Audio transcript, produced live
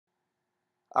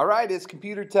All right, it's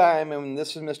computer time, and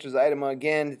this is Mr. Zaidama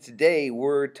again. Today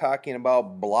we're talking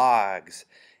about blogs.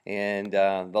 And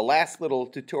the last little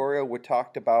tutorial we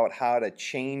talked about how to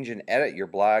change and edit your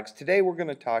blogs. Today we're going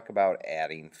to talk about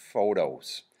adding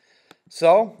photos.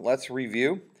 So let's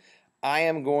review. I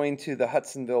am going to the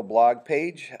Hudsonville blog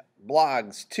page,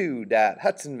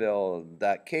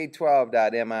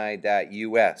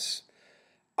 blogs2.hudsonville.k12.mi.us.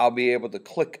 I'll be able to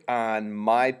click on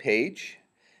my page,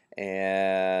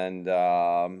 and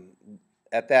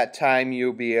at that time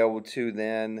you'll be able to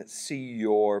then see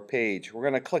your page. We're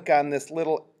going to click on this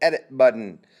little edit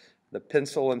button, the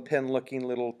pencil and pen looking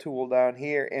little tool down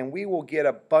here, and we will get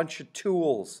a bunch of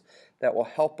tools that will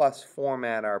help us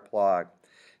format our blog.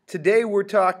 Today we're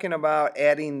talking about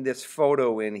adding this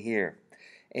photo in here.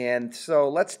 And so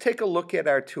let's take a look at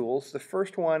our tools. The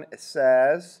first one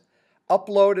says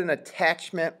upload an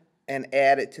attachment and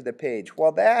add it to the page.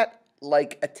 Well, that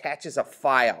attaches a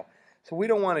file, so we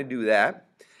don't want to do that.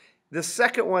 The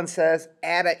second one says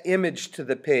add an image to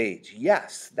the page.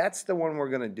 Yes, that's the one we're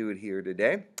going to do it here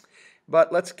today.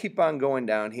 But let's keep on going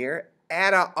down here.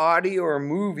 Add an audio or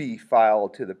movie file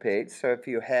to the page. So if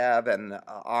you have an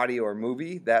audio or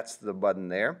movie, that's the button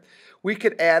there. We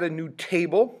could add a new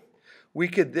table. We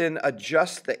could then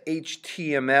adjust the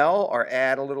HTML or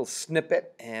add a little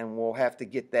snippet, and we'll have to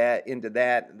get that into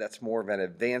that. That's more of an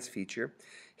advanced feature.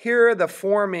 Here are the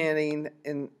formatting,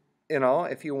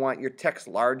 if you want your text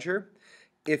larger,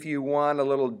 if you want a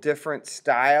little different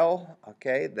style,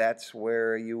 okay, that's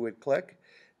where you would click.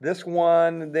 This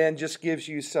one then just gives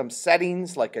you some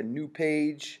settings like a new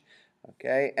page,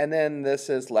 okay, and then this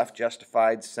is left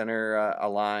justified, center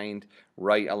aligned,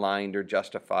 right aligned or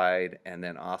justified, and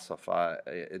then ossify.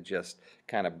 It just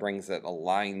kind of brings it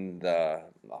align the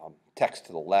text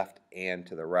to the left and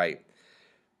to the right.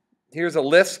 Here's a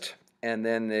list, and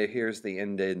then here's the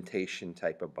indentation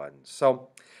type of button. So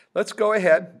let's go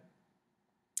ahead.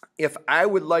 If I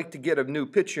would like to get a new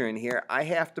picture in here, I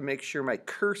have to make sure my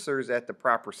cursor is at the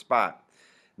proper spot.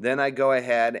 Then I go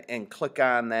ahead and click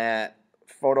on that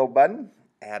photo button,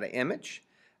 add an image.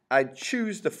 I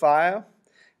choose the file,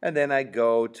 and then I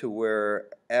go to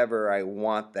wherever I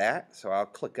want that. So I'll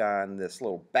click on this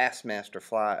little Bassmaster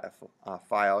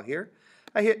file here.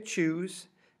 I hit choose,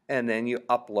 and then you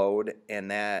upload, and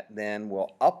that then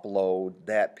will upload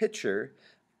that picture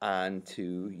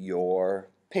onto your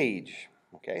page.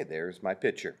 Okay, there's my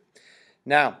picture.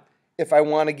 Now, if I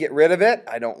want to get rid of it,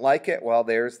 I don't like it, well,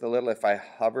 there's the little, if I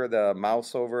hover the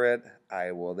mouse over it,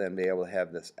 I will then be able to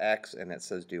have this X, and it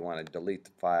says, do you want to delete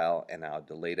the file? And I'll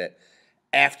delete it.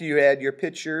 After you add your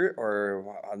picture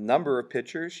or a number of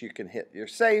pictures, you can hit your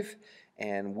save,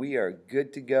 and we are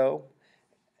good to go.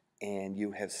 And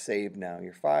you have saved now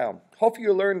your file. Hope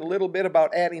you learned a little bit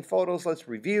about adding photos. Let's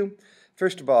review.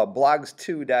 First of all,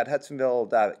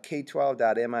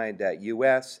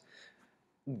 blogs2.hudsonville.k12.mi.us.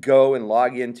 Go and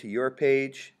log into your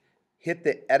page. Hit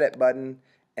the edit button.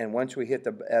 And once we hit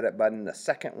the edit button, the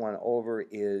second one over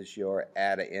is your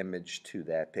add an image to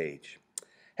that page.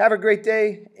 Have a great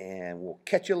day, and we'll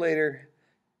catch you later.